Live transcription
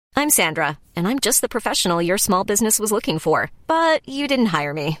I'm Sandra, and I'm just the professional your small business was looking for. But you didn't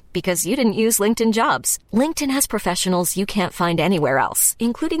hire me because you didn't use LinkedIn Jobs. LinkedIn has professionals you can't find anywhere else,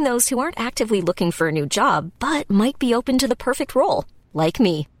 including those who aren't actively looking for a new job, but might be open to the perfect role, like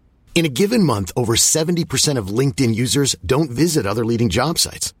me. In a given month, over 70% of LinkedIn users don't visit other leading job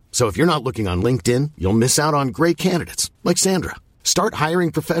sites. So if you're not looking on LinkedIn, you'll miss out on great candidates like Sandra. Start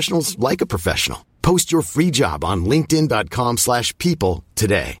hiring professionals like a professional. Post your free job on linkedin.com/people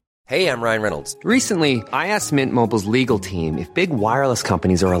today. Hey, I'm Ryan Reynolds. Recently, I asked Mint Mobile's legal team if big wireless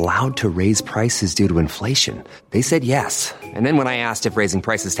companies are allowed to raise prices due to inflation. They said yes. And then when I asked if raising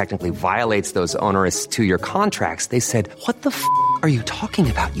prices technically violates those onerous 2-year contracts, they said, "What the f*** are you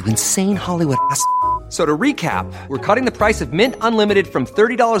talking about, you insane Hollywood ass?" So to recap, we're cutting the price of Mint Unlimited from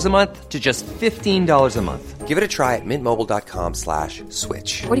 $30 a month to just $15 a month. Give it a try at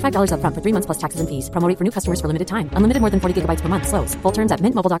mintmobile.com/switch. $45 up front for 3 months plus taxes and fees. Promo rate for new customers for limited time. Unlimited more than 40 gigabytes per month. Slows full terms at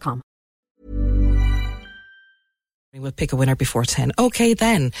mintmobile.com. We'll pick a winner before 10. Okay,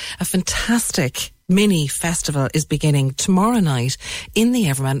 then. A fantastic mini festival is beginning tomorrow night in the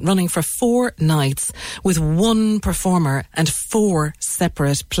Everyman, running for 4 nights with 1 performer and 4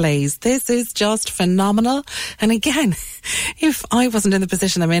 separate plays. This is just phenomenal. And again, if I wasn't in the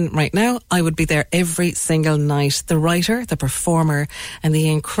position I'm in right now, I would be there every single night. The writer, the performer, and the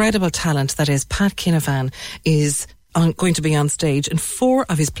incredible talent that is Pat Kinevane is going to be on stage, and 4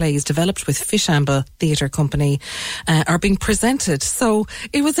 of his plays developed with Fishamble Theatre Company are being presented. So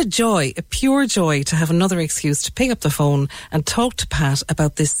it was a joy, a pure joy, to have another excuse to pick up the phone and talk to Pat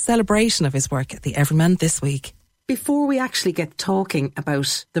about this celebration of his work at the Everyman this week. Before we actually get talking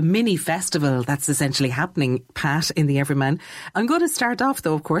about the mini festival that's essentially happening, Pat, in the Everyman, I'm going to start off,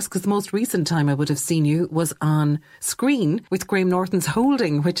 though, of course, because the most recent time I would have seen you was on screen with Graham Norton's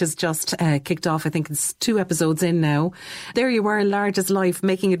Holding, which has just kicked off. I think it's 2 episodes in now. There you were, large as life,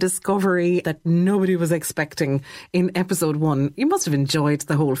 making a discovery that nobody was expecting in episode 1. You must have enjoyed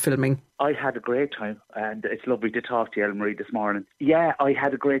the whole filming. I had a great time, and it's lovely to talk to you, Ellen-Marie, this morning. Yeah, I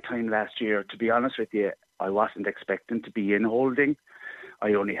had a great time last year. To be honest with you, I wasn't expecting to be in Holding.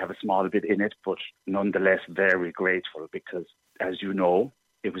 I only have a small bit in it, but nonetheless very grateful because, as you know,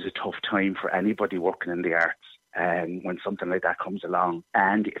 it was a tough time for anybody working in the arts when something like that comes along.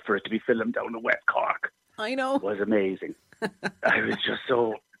 And for it to be filmed down in West Cork, I know, was amazing. I was just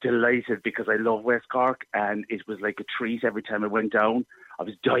so delighted because I love West Cork, and it was like a treat every time I went down. I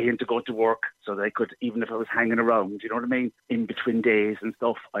was dying to go to work so that I could, even if I was hanging around, you know what I mean, in between days and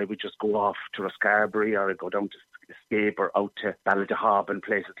stuff, I would just go off to Roscarbury, or I'd go down to Escape or out to Ballydehob and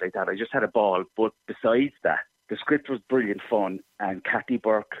places like that. I just had a ball. But besides that, the script was brilliant fun, and Kathy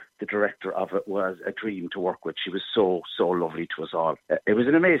Burke, the director of it, was a dream to work with. She was so lovely to us all. It was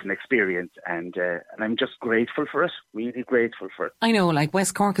an amazing experience, and I'm just grateful for it, really grateful for it. I know, like,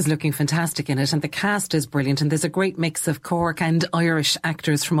 West Cork is looking fantastic in it, and the cast is brilliant, and there's a great mix of Cork and Irish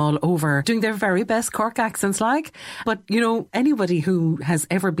actors from all over doing their very best Cork accents, like. But, you know, anybody who has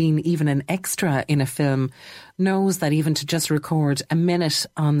ever been even an extra in a film knows that even to just record a minute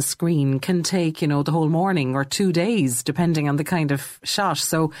on screen can take, you know, the whole morning or 2 days, depending on the kind of shot.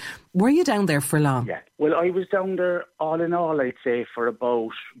 So were you down there for long? Yeah. Well, I was down there all in all, I'd say, for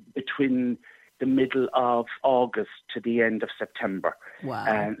about between the middle of August to the end of September. Wow.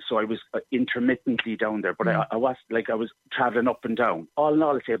 And so I was intermittently down there, but I was travelling up and down. All in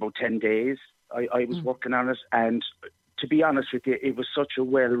all, I'd say about 10 days I was working on it. And to be honest with you, it was such a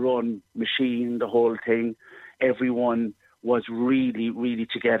well-run machine, the whole thing. Everyone was really, really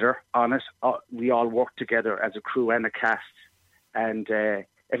together on it. We all worked together as a crew and a cast, and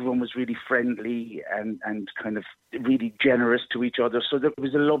everyone was really friendly and kind of really generous to each other. So it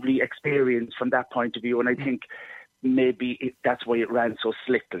was a lovely experience from that point of view, and I think maybe that's why it ran so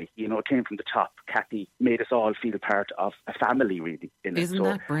slickly. You know, it came from the top. Kathy made us all feel part of a family, really. Isn't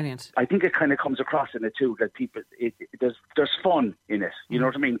that brilliant? I think it kind of comes across in it too, that people, there's fun in it. You know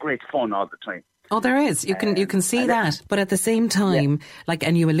what I mean? Great fun all the time. Oh, there is. You can see that. But at the same time, like,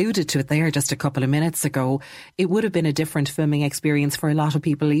 and you alluded to it there just a couple of minutes ago, it would have been a different filming experience for a lot of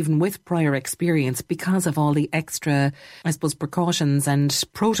people, even with prior experience, because of all the extra, I suppose, precautions and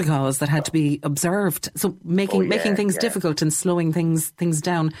protocols that had to be observed. So making things difficult and slowing things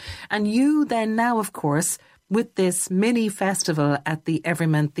down. And you then now, of course, with this mini festival at the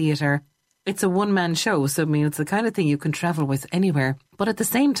Everyman Theatre, it's a one-man show, so I mean, it's the kind of thing you can travel with anywhere. But at the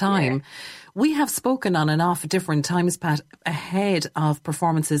same time, we have spoken on and off at different times, Pat, ahead of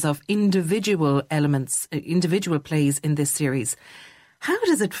performances of individual elements, individual plays in this series. How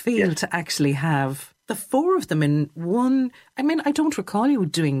does it feel to actually have the 4 of them in one? I mean, I don't recall you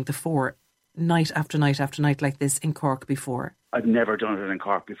doing the 4 night after night after night like this in Cork before? I've never done it in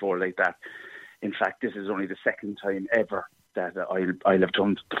Cork before like that. In fact, this is only the second time ever that I'll have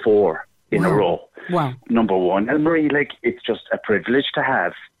done the 4 in a row. Wow. Number one, and Marie, like, it's just a privilege to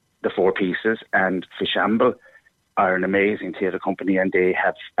have the 4 pieces, and Fishamble are an amazing theatre company, and they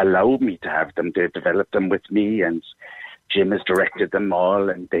have allowed me to have them. They've developed them with me, and Jim has directed them all,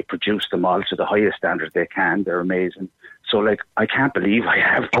 and they produce them all to the highest standard they can. They're amazing. So, like, I can't believe I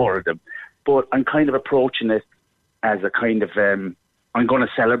have 4 of them. But I'm kind of approaching it as a kind of, I'm going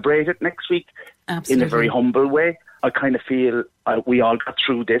to celebrate it next week. Absolutely. In a very humble way. I kind of feel we all got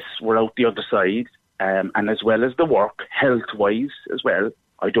through this. We're out the other side. And as well as the work, health-wise as well,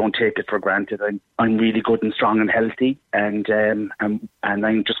 I don't take it for granted. I'm really good and strong and healthy, and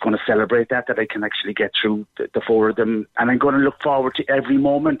I'm just going to celebrate that I can actually get through the 4 of them, and I'm going to look forward to every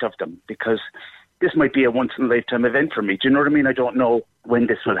moment of them, because this might be a once-in-a-lifetime event for me. Do you know what I mean? I don't know when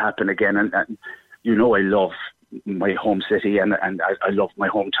this will happen again, and you know I love my home city, and I love my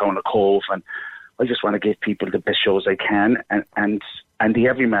hometown of Cove, and I just want to give people the best shows I can, and the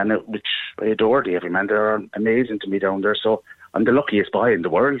Everyman, which I adore the Everyman, they're amazing to me down there, so I'm the luckiest boy in the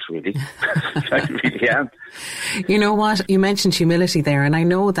world, really. I really am. You know what? You mentioned humility there, and I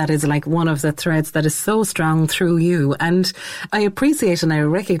know that is like one of the threads that is so strong through you. And I appreciate and I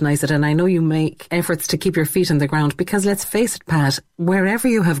recognise it, and I know you make efforts to keep your feet on the ground, because let's face it, Pat, wherever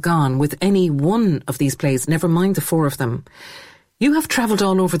you have gone with any one of these plays, never mind the 4 of them, you have travelled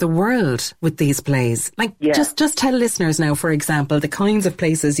all over the world with these plays. Like, just tell listeners now, for example, the kinds of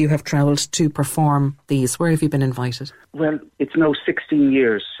places you have travelled to perform these. Where have you been invited? Well, it's now 16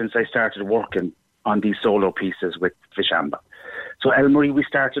 years since I started working on these solo pieces with Fishamble. So, Elmarie, we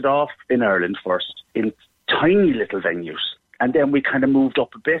started off in Ireland first, in tiny little venues. And then we kind of moved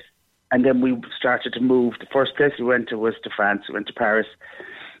up a bit. And then we started to move. The first place we went to was to France. We went to Paris.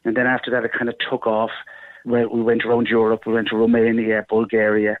 And then after that, it kind of took off. We went around Europe. We went to Romania,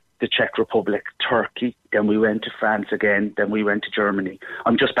 Bulgaria, the Czech Republic, Turkey. Then we went to France again. Then we went to Germany.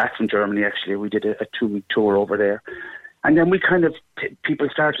 I'm just back from Germany, actually. We did a 2-week tour over there. And then we kind of, people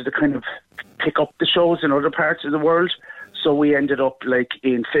started to kind of pick up the shows in other parts of the world. So we ended up like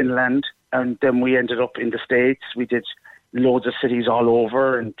in Finland, and then we ended up in the States. We did loads of cities all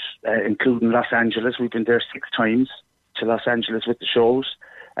over, and including Los Angeles. We've been there 6 times to Los Angeles with the shows.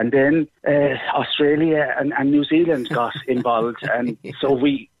 And then Australia and New Zealand got involved. And so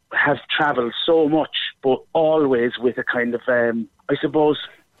we have travelled so much, but always with a kind of, I suppose,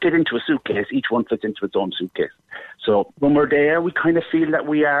 fit into a suitcase. Each one fits into its own suitcase. So when we're there, we kind of feel that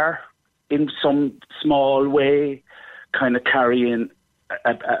we are, in some small way, kind of carrying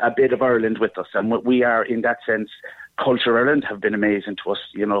a bit of Ireland with us. And what we are, in that sense, Culture Ireland have been amazing to us,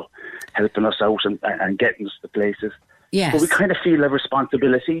 you know, helping us out and getting us to places. Yes. But we kind of feel a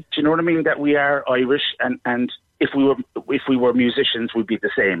responsibility. Do you know what I mean? That we are Irish, and if we were musicians, we'd be the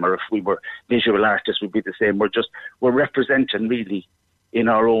same, or if we were visual artists, we'd be the same. We're representing really in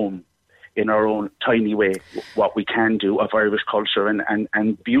our own tiny way what we can do of Irish culture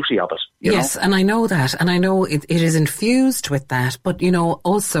and beauty of it. Yes, and I know that, and I know it is infused with that. But, you know,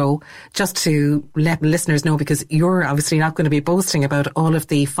 also, just to let listeners know, because you're obviously not going to be boasting about all of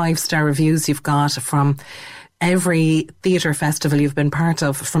the 5-star reviews you've got from every theatre festival you've been part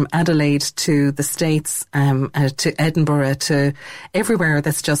of, from Adelaide to the States, to Edinburgh, to everywhere,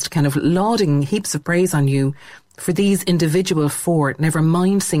 that's just kind of lauding heaps of praise on you for these individual 4, never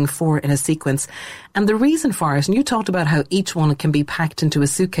mind seeing 4 in a sequence. And the reason for it, and you talked about how each one can be packed into a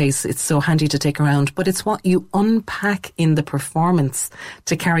suitcase, it's so handy to take around, but it's what you unpack in the performance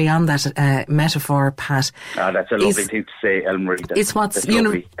to carry on that metaphor, Pat. That's a lovely thing to say, Elmarie. It's what's, you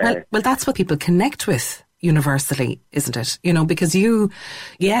know, well, that's what people connect with universally, isn't it? You know, because you're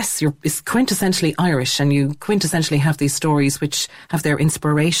quintessentially Irish, and you quintessentially have these stories which have their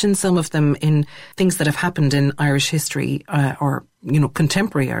inspiration, some of them in things that have happened in Irish history, or, you know,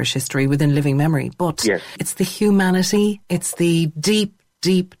 contemporary Irish history within living memory. But It's the humanity, it's the deep,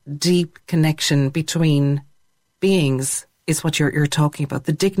 deep, deep connection between beings is what you're talking about,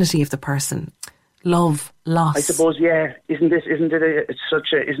 the dignity of the person. Love, loss. I suppose, yeah. Isn't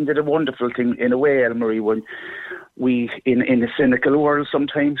it a wonderful thing in a way, Elmarie, when we, in a cynical world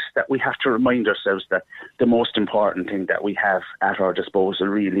sometimes, that we have to remind ourselves that the most important thing that we have at our disposal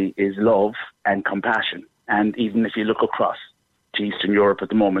really is love and compassion. And even if you look across to Eastern Europe at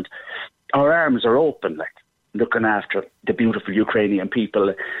the moment, our arms are open, like, looking after the beautiful Ukrainian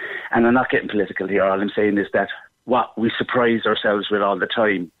people. And I'm not getting political here. All I'm saying is that what we surprise ourselves with all the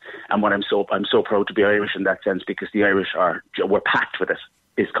time, and what I'm so proud to be Irish in that sense, because the Irish we're packed with it,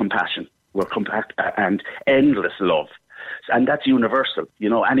 is compassion. We're compact and endless love, and that's universal. You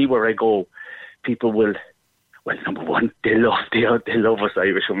know, anywhere I go, people will, well, number one, they love us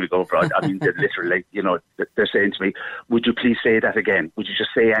Irish when we go abroad. I mean, they're literally, they're saying to me, would you please say that again? Would you just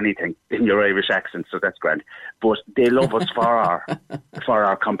say anything in your Irish accent? So that's grand. But they love us for our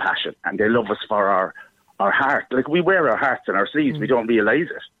compassion, and they love us for our heart. Like, we wear our hearts on our sleeves. We don't realise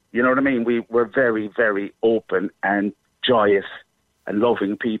it. You know what I mean? We're very, very open and joyous and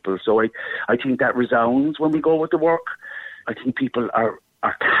loving people. So I think that resounds when we go with the work. I think people are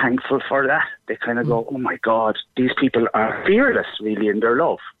thankful for that. They kind of go, oh my God, these people are fearless really in their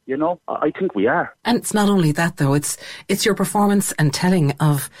love. I think we are. And it's not only that though, it's your performance and telling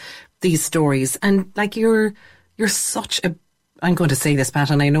of these stories. And like you're such a, I'm going to say this, Pat,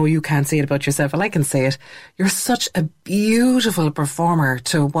 and I know you can't say it about yourself, but I can say it. You're such a beautiful performer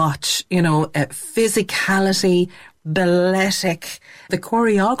to watch, physicality, balletic, the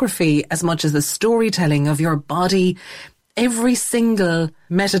choreography as much as the storytelling of your body. Every single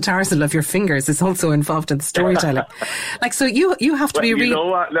metatarsal of your fingers is also involved in the storytelling. Like, so you have to be really... You know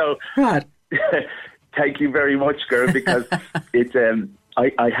what? No. What? Thank you very much, girl, because it's...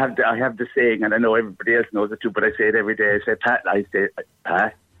 I have the saying, and I know everybody else knows it too, but I say it every day. I say,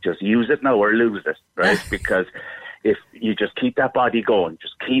 Pat, just use it now or lose it, right? Because if you just keep that body going,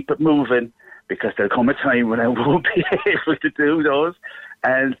 just keep it moving, because there'll come a time when I won't be able to do those.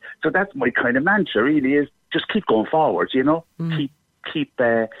 And so that's my kind of mantra, really, is just keep going forwards, keep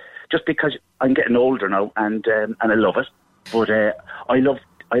just because I'm getting older now, and I love it. But I love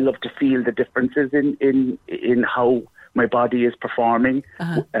to feel the differences in how my body is performing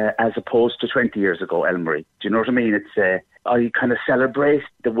as opposed to 20 years ago, Elmarie. Do you know what I mean? It's I kind of celebrate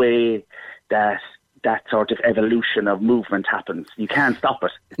the way that sort of evolution of movement happens. You can't stop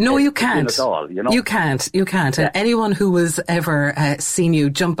it. No, you can't. At all, You can't. Yeah. And anyone who has ever seen you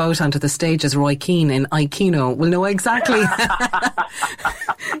jump out onto the stage as Roy Keane in Aikino will know exactly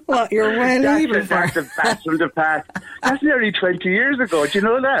what you're able for. That's from the past. That's nearly 20 years ago. Do you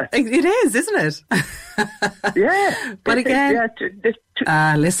know that? It is, isn't it? Yeah. But again...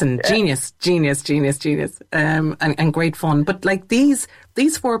 listen, genius, and great fun. But like these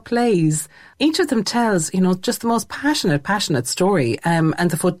 4 plays, each of them tells, just the most passionate story. And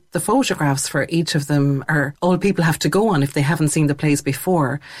the photographs for each of them are all people have to go on if they haven't seen the plays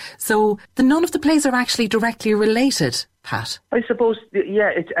before. So none of the plays are actually directly related, Pat. I suppose,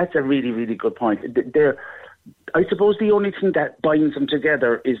 that's a really, really good point. I suppose the only thing that binds them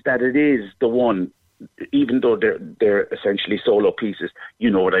together is that it is the one. Even though they're essentially solo pieces,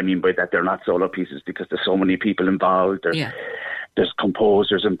 you know what I mean by that. They're not solo pieces because there's so many people involved. There's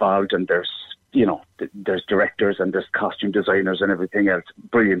composers involved, and there's directors, and there's costume designers and everything else.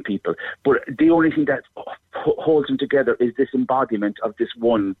 Brilliant people. But the only thing that holds them together is this embodiment of this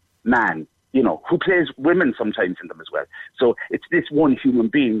one man, who plays women sometimes in them as well. So it's this one human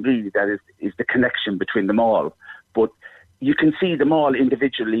being really that is the connection between them all. But you can see them all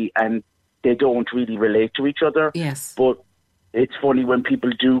individually, and they don't really relate to each other. Yes. But it's funny when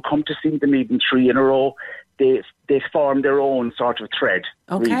people do come to see them, even 3 in a row, they form their own sort of thread,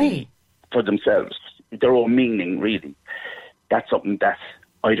 really, for themselves, their own meaning, really. That's something that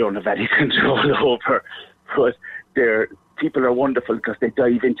I don't have any control over. But people are wonderful because they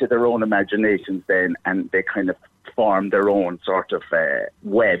dive into their own imaginations then, and they kind of form their own sort of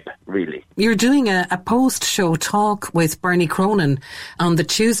web, really. You're doing a post-show talk with Bernie Cronin on the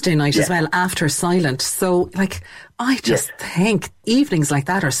Tuesday night as well, after Silent. So, I just think evenings like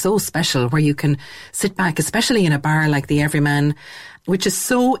that are so special, where you can sit back, especially in a bar like the Everyman, which is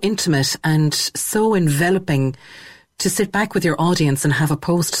so intimate and so enveloping, to sit back with your audience and have a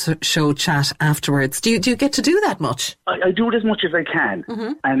post-show chat afterwards. Do you get to do that much? I do it as much as I can,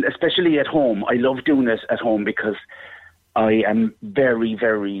 and especially at home. I love doing it at home because I am very,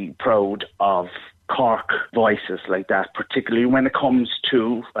 very proud of Cork voices like that, particularly when it comes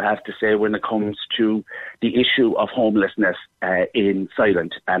to, I have to say, when it comes to the issue of homelessness in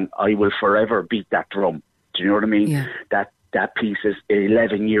Silent, and I will forever beat that drum. Do you know what I mean? Yeah. That piece is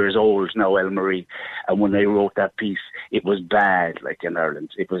 11 years old now, Elmarie, and when I wrote that piece, it was bad, like in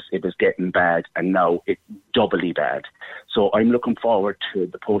Ireland. It was getting bad, and now it's doubly bad. So I'm looking forward to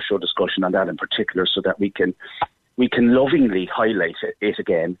the post-show discussion on that in particular, so that we can lovingly highlight it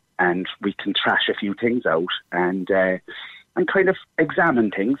again, and we can trash a few things out, and kind of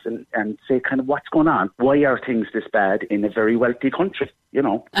examine things and say kind of what's going on. Why are things this bad in a very wealthy country,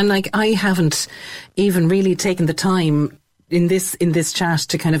 And I haven't even really taken the time in this chat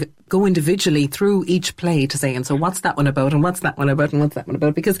to kind of go individually through each play to say, and so what's that one about, and what's that one about, and what's that one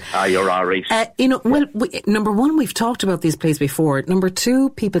about? Because you're all right. Number one, we've talked about these plays before. Number two,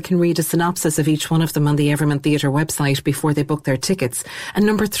 people can read a synopsis of each one of them on the Everyman Theatre website before they book their tickets. And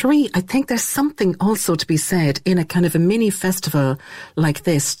number three, I think there's something also to be said in a kind of a mini festival like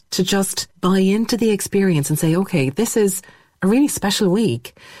this to just buy into the experience and say, okay, this is a really special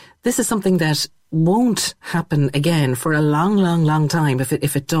week. This is something that won't happen again for a long, long, long time if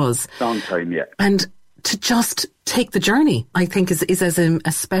it does. Long time, yeah. And to just take the journey, I think, is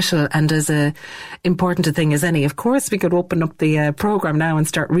as special and as important a thing as any. Of course, we could open up the programme now and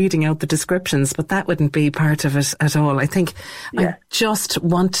start reading out the descriptions, but that wouldn't be part of it at all. I think I just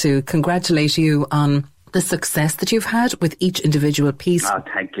want to congratulate you on the success that you've had with each individual piece. Oh,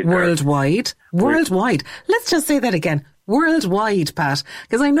 thank you. Worldwide. Let's just say that again. Worldwide, Pat,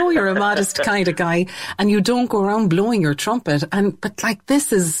 because I know you're a modest kind of guy and you don't go around blowing your trumpet, but like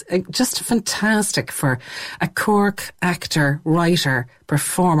this is just fantastic for a Cork actor, writer,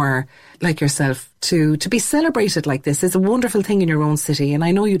 performer like yourself to be celebrated like this is a wonderful thing in your own city, and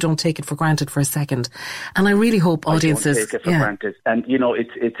I know you don't take it for granted for a second, and I really hope audiences don't take it for granted. And you know,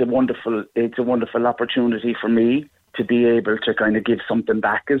 it's a wonderful opportunity for me to be able to kind of give something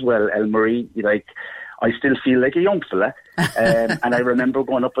back as well, Elmarie. Like, I still feel like a young fella. And I remember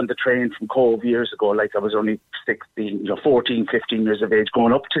going up on the train from Cove years ago, like I was only 14, 15 years of age,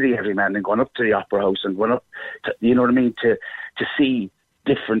 going up to the Everyman and going up to the Opera House and going up to, you know what I mean, to see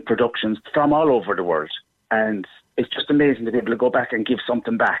different productions from all over the world. And it's just amazing to be able to go back and give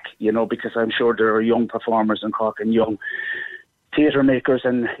something back, you know, because I'm sure there are young performers in Cork and young theatre makers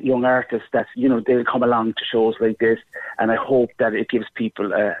and young artists that, you know, they'll come along to shows like this, and I hope that it gives people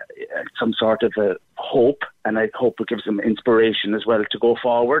some sort of a hope, and I hope it gives them inspiration as well to go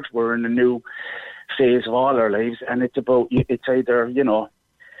forward. We're in a new phase of all our lives, and it's either, you know,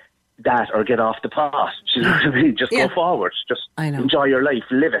 that or get off the pot. You know what I mean? Just go forward. Just enjoy your life,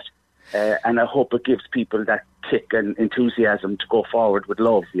 live it. And I hope it gives people that kick and enthusiasm to go forward with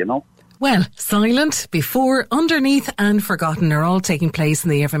love, you know? Well, Silent, Before, Underneath and Forgotten are all taking place in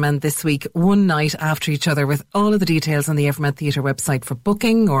the Everyman this week, one night after each other, with all of the details on the Everyman Theatre website for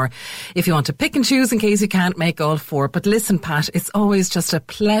booking, or if you want to pick and choose in case you can't make all four. But listen, Pat, it's always just a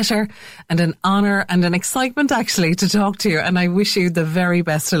pleasure and an honour and an excitement, actually, to talk to you, and I wish you the very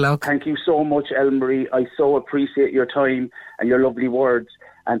best of luck. Thank you so much, Elmarie. I so appreciate your time and your lovely words,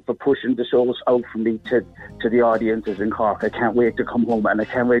 and for pushing the shows out for me to the audiences in Cork. I can't wait to come home, and I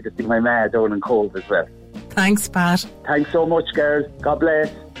can't wait to see my ma down in Cove as well. Thanks, Pat. Thanks so much, girls. God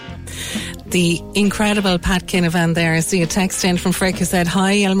bless. The incredible Pat Kinevane there. I see a text in from Frick who said,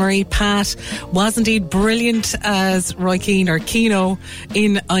 "Hi, Elmarie. Pat was indeed brilliant as Roy Keane or Keno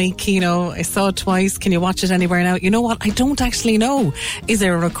in I, Keno. I saw it twice. Can you watch it anywhere now?" You know what? I don't actually know. Is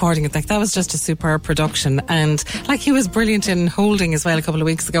there a recording of that? That was just a superb production. And like, he was brilliant in Holding as well a couple of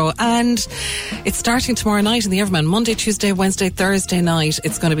weeks ago. And it's starting tomorrow night in the Everyman. Monday, Tuesday, Wednesday, Thursday night.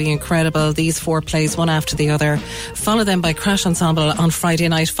 It's going to be incredible. These four plays, one after the other. Follow them by Crash Ensemble on Friday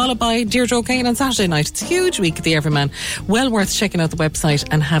night, followed by Deirdre O'Kane on Saturday night. It's a huge week at the Everyman. Well worth checking out the website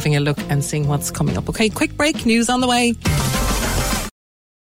and having a look and seeing what's coming up. Okay, quick break. News on the way.